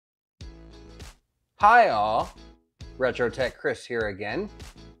Hi all, RetroTech Chris here again.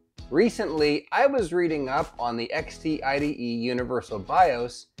 Recently, I was reading up on the XTIDE Universal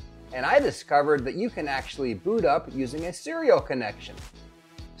BIOS, and I discovered that you can actually boot up using a serial connection.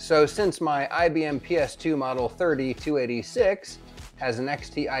 So since my IBM PS2 Model 30286 has an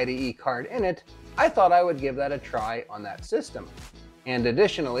XTIDE card in it, I thought I would give that a try on that system. And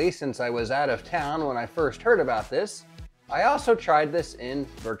additionally, since I was out of town when I first heard about this, I also tried this in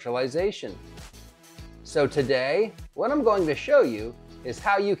virtualization. So today, what I'm going to show you is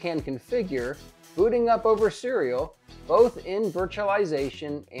how you can configure booting up over serial, both in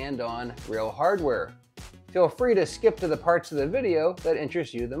virtualization and on real hardware. Feel free to skip to the parts of the video that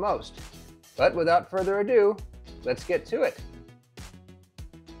interest you the most. But without further ado, let's get to it.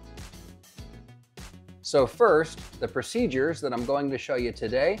 So first, the procedures that I'm going to show you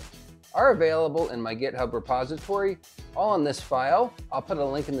today are available in my GitHub repository, all in this file. I'll put a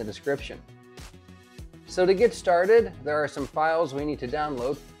link in the description. So to get started, there are some files we need to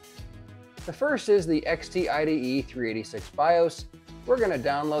download. The first is the XTIDE 386 BIOS. We're going to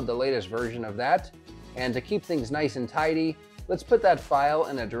download the latest version of that. And to keep things nice and tidy, let's put that file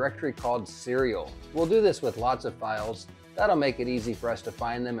in a directory called serial. We'll do this with lots of files. That'll make it easy for us to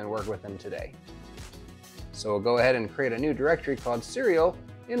find them and work with them today. So we'll go ahead and create a new directory called serial,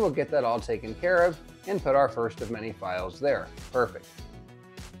 and we'll get that all taken care of and put our first of many files there. Perfect.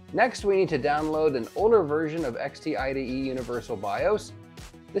 Next, we need to download an older version of XTIDE Universal BIOS.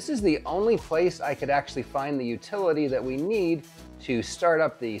 This is the only place I could actually find the utility that we need to start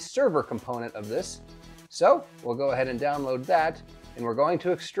up the server component of this. So we'll go ahead and download that, and we're going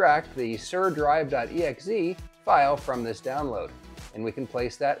to extract the surdrive.exe file from this download. And we can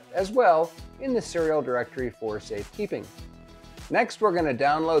place that as well in the serial directory for safekeeping. Next, we're going to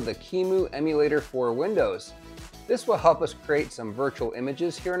download the QEMU emulator for Windows. This will help us create some virtual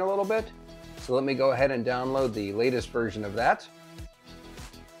images here in a little bit. So let me go ahead and download the latest version of that.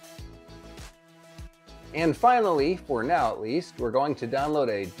 And finally, for now at least, we're going to download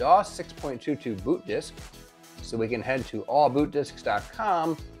a DOS 6.22 boot disk. So we can head to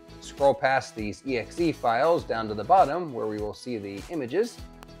allbootdisks.com, scroll past these exe files down to the bottom where we will see the images.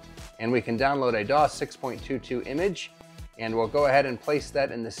 And we can download a DOS 6.22 image. And we'll go ahead and place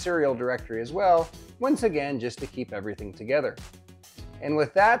that in the serial directory as well, once again, just to keep everything together. And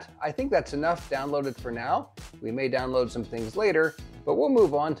with that, I think that's enough downloaded for now. We may download some things later, but we'll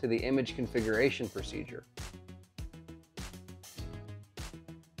move on to the image configuration procedure.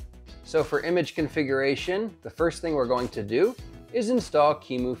 So for image configuration, the first thing we're going to do is install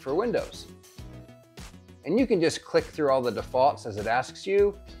QEMU for Windows. And you can just click through all the defaults as it asks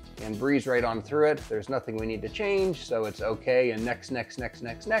you, and breeze right on through it. There's nothing we need to change, so it's okay, and next.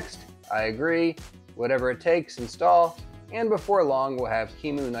 I agree. Whatever it takes, install, and before long we'll have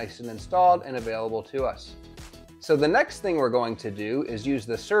QEMU nice and installed and available to us. So the next thing we're going to do is use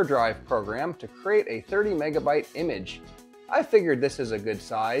the surdrive program to create a 30 megabyte image. I figured this is a good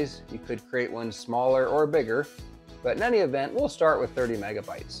size. You could create one smaller or bigger, but in any event, we'll start with 30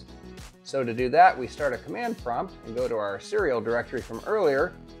 megabytes. So to do that, we start a command prompt and go to our serial directory from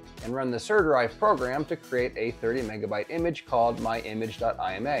earlier and run the surdrive program to create a 30 megabyte image called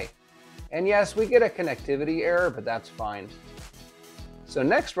myimage.ima. And yes, we get a connectivity error, but that's fine. So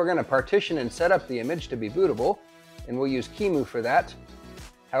next, we're going to partition and set up the image to be bootable, and we'll use QEMU for that.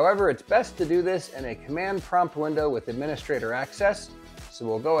 However, it's best to do this in a command prompt window with administrator access. So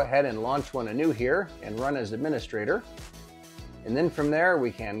we'll go ahead and launch one anew here and run as administrator. And then from there,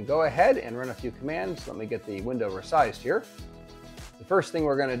 we can go ahead and run a few commands. Let me get the window resized here. The first thing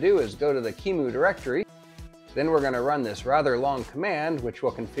we're going to do is go to the QEMU directory. Then we're going to run this rather long command, which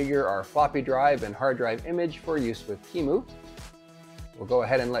will configure our floppy drive and hard drive image for use with QEMU. We'll go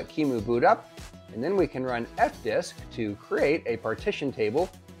ahead and let QEMU boot up, and then we can run fdisk to create a partition table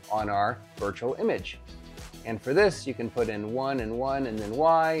on our virtual image. And for this, you can put in 1 and 1 and then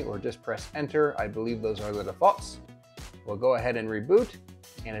Y, or just press enter. I believe those are the defaults. We'll go ahead and reboot.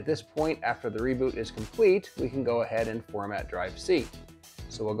 And at this point, after the reboot is complete, we can go ahead and format drive C.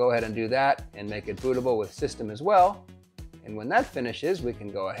 So we'll go ahead and do that and make it bootable with system as well. And when that finishes, we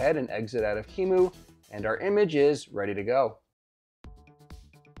can go ahead and exit out of QEMU, and our image is ready to go.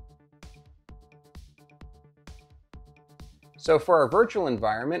 So for our virtual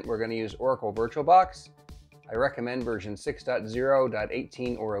environment, we're going to use Oracle VirtualBox. I recommend version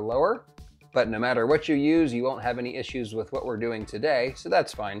 6.0.18 or lower. But no matter what you use, you won't have any issues with what we're doing today, so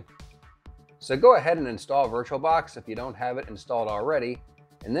that's fine. So go ahead and install VirtualBox if you don't have it installed already.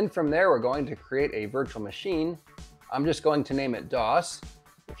 And then from there, we're going to create a virtual machine. I'm just going to name it DOS.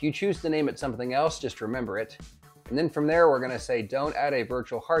 If you choose to name it something else, just remember it. And then from there, we're going to say don't add a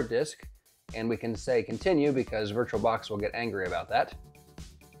virtual hard disk. and we can say continue because VirtualBox will get angry about that.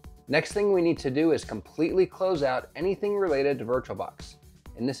 Next thing we need to do is completely close out anything related to VirtualBox.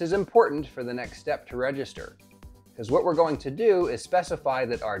 And this is important for the next step to register, because what we're going to do is specify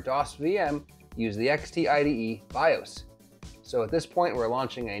that our DOS VM use the XTIDE BIOS. So at this point, we're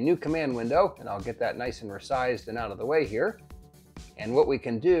launching a new command window, and I'll get that nice and resized and out of the way here. And what we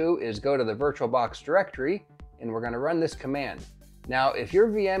can do is go to the VirtualBox directory, and we're going to run this command. Now, if your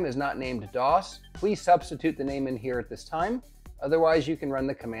VM is not named DOS, please substitute the name in here at this time. Otherwise, you can run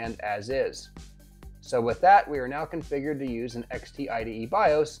the command as is. So with that, we are now configured to use an XTIDE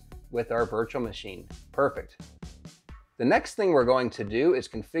BIOS with our virtual machine. Perfect. The next thing we're going to do is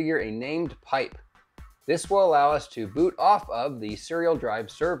configure a named pipe. This will allow us to boot off of the serial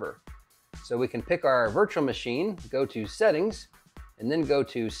drive server. So we can pick our virtual machine, go to Settings, and then go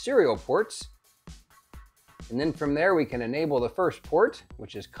to Serial Ports. And then from there, we can enable the first port,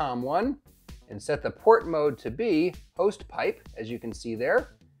 which is COM1, and set the port mode to be host pipe, as you can see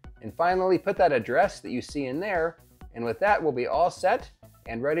there. And finally, put that address that you see in there, and with that, we'll be all set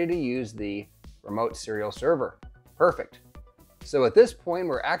and ready to use the remote serial server. Perfect. So at this point,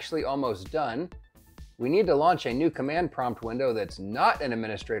 we're actually almost done. We need to launch a new command prompt window that's not in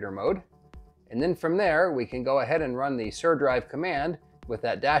administrator mode. And then from there, we can go ahead and run the surdrive command with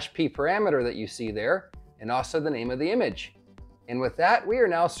that -p parameter that you see there, and also the name of the image. And with that, we are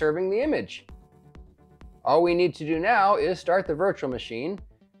now serving the image. All we need to do now is start the virtual machine,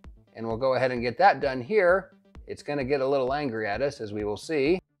 and we'll go ahead and get that done here. It's going to get a little angry at us, as we will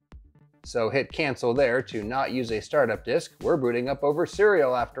see. So hit cancel there to not use a startup disk. We're booting up over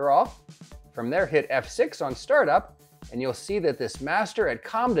serial after all. From there, hit F6 on startup, and you'll see that this master at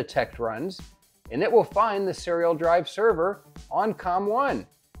ComDetect runs, and it will find the serial drive server on COM1.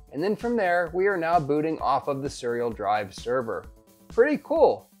 And then from there, we are now booting off of the serial drive server. Pretty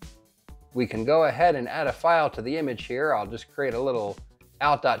cool. We can go ahead and add a file to the image here. I'll just create a little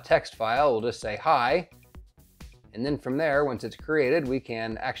out.txt file. We'll just say hi. And then from there, once it's created, we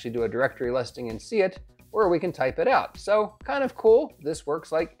can actually do a directory listing and see it, or we can type it out. So kind of cool. This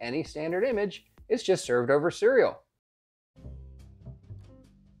works like any standard image. It's just served over serial.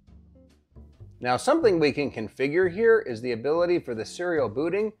 Now, something we can configure here is the ability for the serial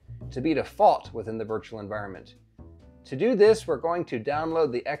booting to be default within the virtual environment. To do this, we're going to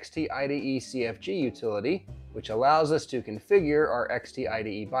download the XTIDE CFG utility, which allows us to configure our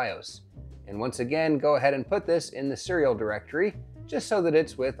XTIDE BIOS. And once again, go ahead and put this in the serial directory, just so that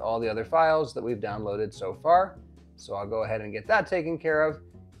it's with all the other files that we've downloaded so far. So I'll go ahead and get that taken care of.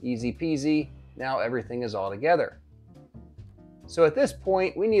 Easy peasy. Now everything is all together. So at this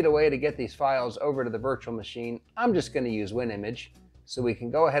point, we need a way to get these files over to the virtual machine. I'm just going to use WinImage. So we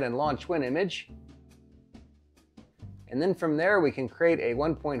can go ahead and launch WinImage. And then from there, we can create a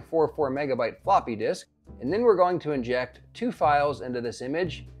 1.44 megabyte floppy disk. And then we're going to inject two files into this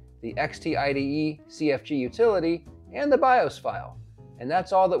image, the XTIDE CFG utility and the BIOS file. And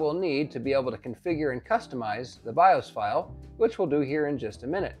that's all that we'll need to be able to configure and customize the BIOS file, which we'll do here in just a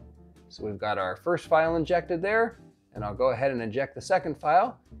minute. So we've got our first file injected there, and I'll go ahead and inject the second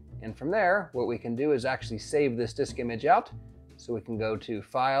file. And from there, what we can do is actually save this disk image out. So we can go to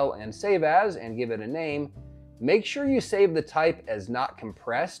File and Save As and give it a name. Make sure you save the type as not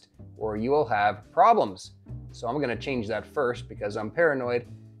compressed, or you will have problems. So I'm going to change that first because I'm paranoid,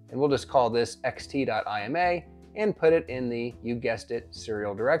 and we'll just call this xt.ima and put it in the, you guessed it,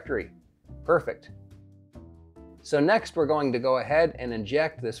 serial directory. Perfect. So next, we're going to go ahead and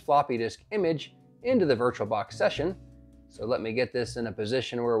inject this floppy disk image into the VirtualBox session. So let me get this in a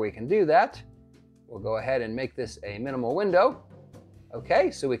position where we can do that. We'll go ahead and make this a minimal window.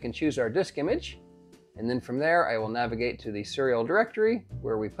 Okay, so we can choose our disk image. And then from there, I will navigate to the serial directory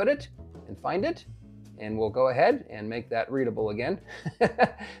where we put it and find it. And we'll go ahead and make that readable again.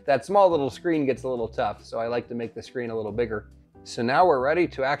 That small little screen gets a little tough, so I like to make the screen a little bigger. So now we're ready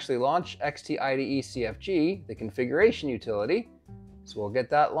to actually launch XTIDE CFG, the configuration utility. So we'll get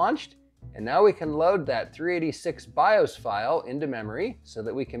that launched. And now we can load that 386 BIOS file into memory so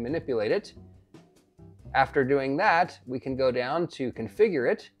that we can manipulate it. After doing that, we can go down to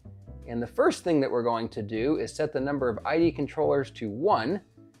configure it. And the first thing that we're going to do is set the number of ID controllers to 1.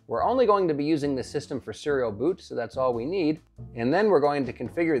 We're only going to be using the system for serial boot, so that's all we need. And then we're going to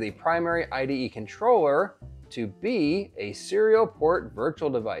configure the primary IDE controller to be a serial port virtual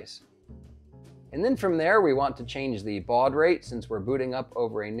device. And then from there, we want to change the baud rate since we're booting up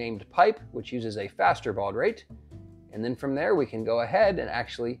over a named pipe, which uses a faster baud rate. And then from there, we can go ahead and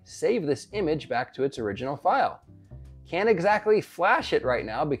actually save this image back to its original file. Can't exactly flash it right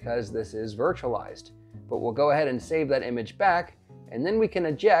now because this is virtualized, but we'll go ahead and save that image back. and then we can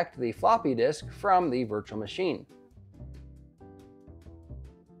eject the floppy disk from the virtual machine.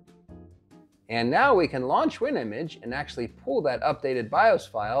 And now we can launch WinImage and actually pull that updated BIOS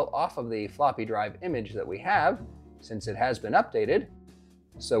file off of the floppy drive image that we have, since it has been updated.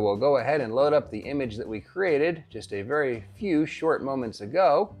 So we'll go ahead and load up the image that we created just a very few short moments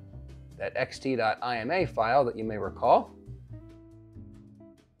ago, that xt.ima file that you may recall.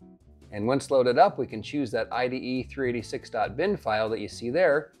 And once loaded up, we can choose that IDE 386.bin file that you see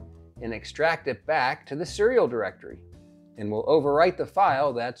there and extract it back to the serial directory. And we'll overwrite the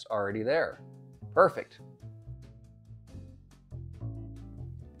file that's already there. Perfect.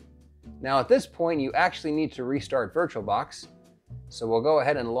 Now at this point, you actually need to restart VirtualBox. So we'll go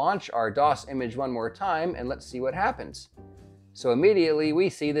ahead and launch our DOS image one more time and let's see what happens. So immediately we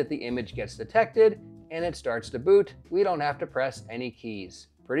see that the image gets detected and it starts to boot. We don't have to press any keys.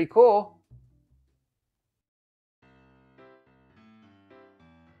 Pretty cool.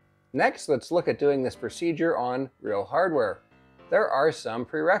 Next, let's look at doing this procedure on real hardware. There are some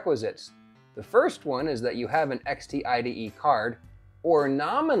prerequisites. The first one is that you have an XTIDE card, or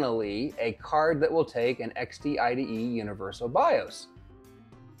nominally a card that will take an XTIDE Universal BIOS.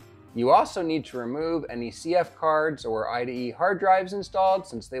 You also need to remove any CF cards or IDE hard drives installed,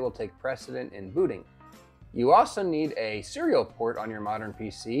 since they will take precedent in booting. You also need a serial port on your modern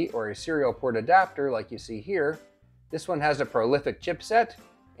PC, or a serial port adapter like you see here. This one has a prolific chipset,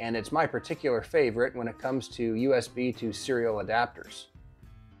 and it's my particular favorite when it comes to USB to serial adapters.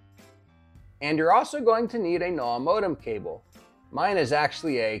 And you're also going to need a null modem cable. Mine is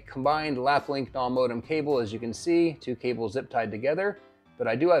actually a combined lap-link null modem cable, as you can see, two cables zip tied together, but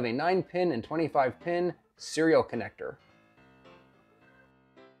I do have a 9-pin and 25-pin serial connector.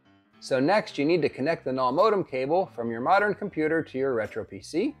 So next, you need to connect the null modem cable from your modern computer to your retro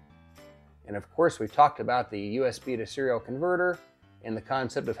PC. And of course, we've talked about the USB to serial converter and the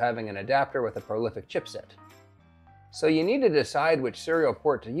concept of having an adapter with a prolific chipset. So you need to decide which serial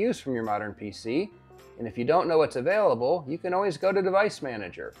port to use from your modern PC, and if you don't know what's available, you can always go to Device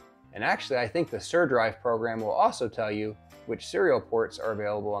Manager. And actually, I think the SurDrive program will also tell you which serial ports are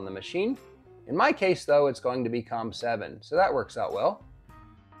available on the machine. In my case though, it's going to be COM7, so that works out well.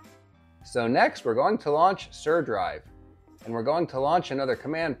 So next, we're going to launch SurDrive, and we're going to launch another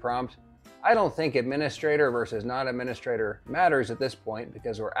command prompt. I don't think administrator versus non-administrator matters at this point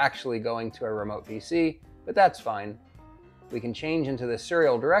because we're actually going to a remote PC, but that's fine. We can change into the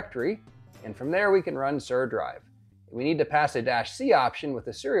serial directory, and from there we can run SurDrive. We need to pass a -C option with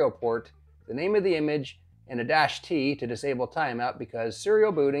the serial port, the name of the image, and a -T to disable timeout because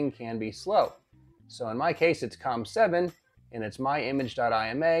serial booting can be slow. So in my case, it's COM7, and it's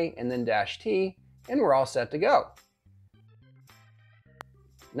myimage.ima, and then -T, and we're all set to go.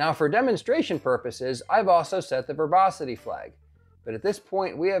 Now for demonstration purposes, I've also set the verbosity flag. But at this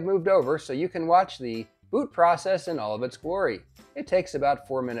point, we have moved over so you can watch the boot process in all of its glory. It takes about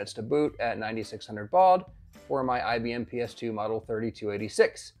 4 minutes to boot at 9600 baud for my IBM PS2 model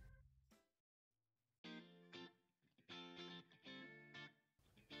 3286.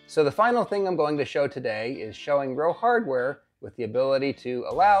 So the final thing I'm going to show today is showing real hardware with the ability to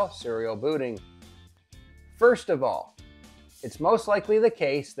allow serial booting. First of all, it's most likely the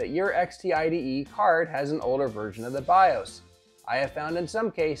case that your XTIDE card has an older version of the BIOS. I have found in some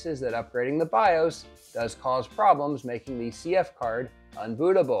cases that upgrading the BIOS does cause problems making the CF card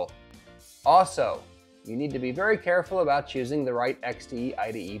unbootable. Also, you need to be very careful about choosing the right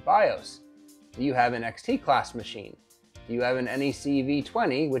XTIDE BIOS. Do you have an XT class machine? Do you have an NEC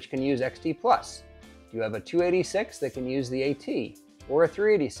V20 which can use XT Plus? Do you have a 286 that can use the AT, or a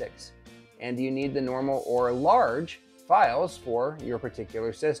 386? And do you need the normal or large files for your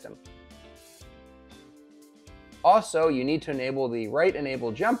particular system? Also, you need to enable the write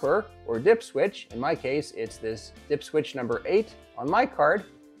enable jumper, or dip switch. In my case, it's this dip switch number 8 on my card,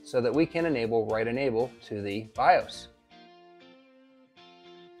 so that we can enable write enable to the BIOS.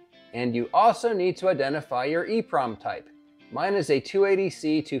 And you also need to identify your EEPROM type. Mine is a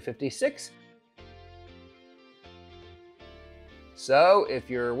 280C256. So if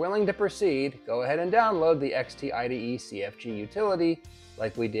you're willing to proceed, go ahead and download the XTIDE CFG utility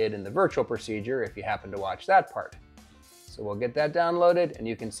like we did in the virtual procedure if you happen to watch that part. So we'll get that downloaded, and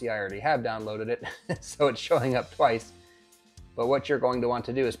you can see I already have downloaded it, so it's showing up twice. But what you're going to want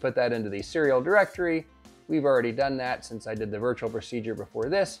to do is put that into the serial directory. We've already done that since I did the virtual procedure before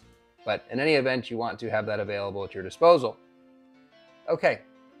this, but in any event, you want to have that available at your disposal. Okay.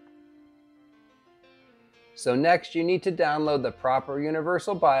 So next, you need to download the proper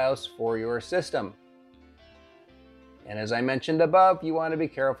universal BIOS for your system. And as I mentioned above, you want to be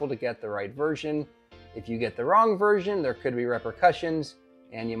careful to get the right version. If you get the wrong version, there could be repercussions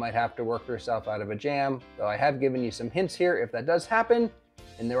and you might have to work yourself out of a jam, though I have given you some hints here if that does happen,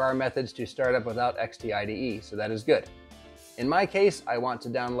 and there are methods to start up without XTIDE, so that is good. In my case, I want to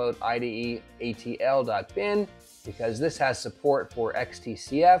download IDE ATL.bin because this has support for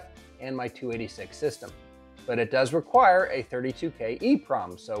XTCF and my 286 system. But it does require a 32K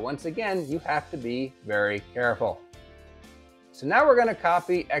EEPROM, so once again, you have to be very careful. So now we're going to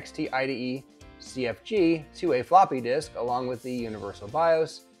copy XTIDE CFG to a floppy disk along with the universal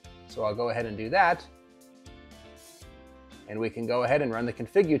BIOS. So I'll go ahead and do that. And we can go ahead and run the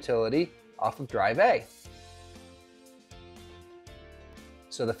config utility off of drive A.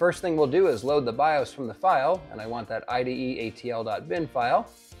 So the first thing we'll do is load the BIOS from the file, and I want that IDE ATL.bin file.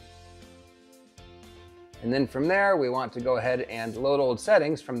 And then from there, we want to go ahead and load old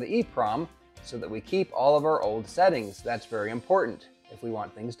settings from the EEPROM so that we keep all of our old settings. That's very important if we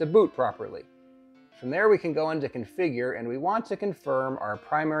want things to boot properly. From there, we can go into configure, and we want to confirm our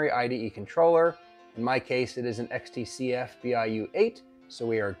primary IDE controller. In my case, it is an XTCF BIU8, so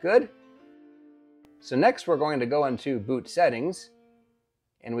we are good. So next, we're going to go into boot settings,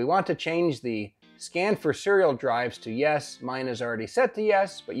 and we want to change the scan for serial drives to yes. Mine is already set to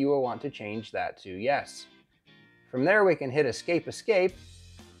yes, but you will want to change that to yes. From there, we can hit escape,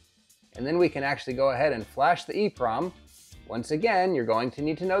 and then we can actually go ahead and flash the EEPROM. Once again, you're going to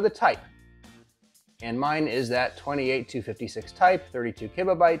need to know the type. And mine is that 28256 type, 32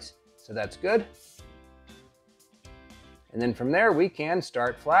 kilobytes, so that's good. And then from there, we can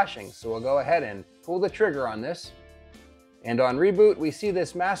start flashing. So we'll go ahead and pull the trigger on this. And on reboot, we see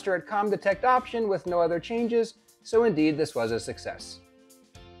this master at COM detect option with no other changes, so indeed this was a success.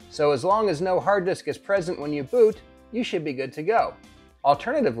 So as long as no hard disk is present when you boot, you should be good to go.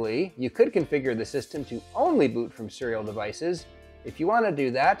 Alternatively, you could configure the system to only boot from serial devices. If you want to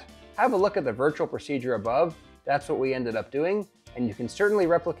do that, have a look at the virtual procedure above. That's what we ended up doing, and you can certainly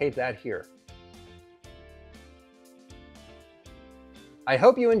replicate that here. I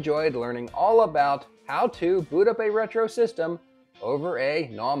hope you enjoyed learning all about how to boot up a retro system over a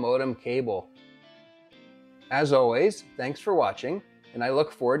NAW modem cable. As always, thanks for watching, and I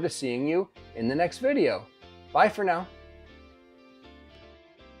look forward to seeing you in the next video. Bye for now.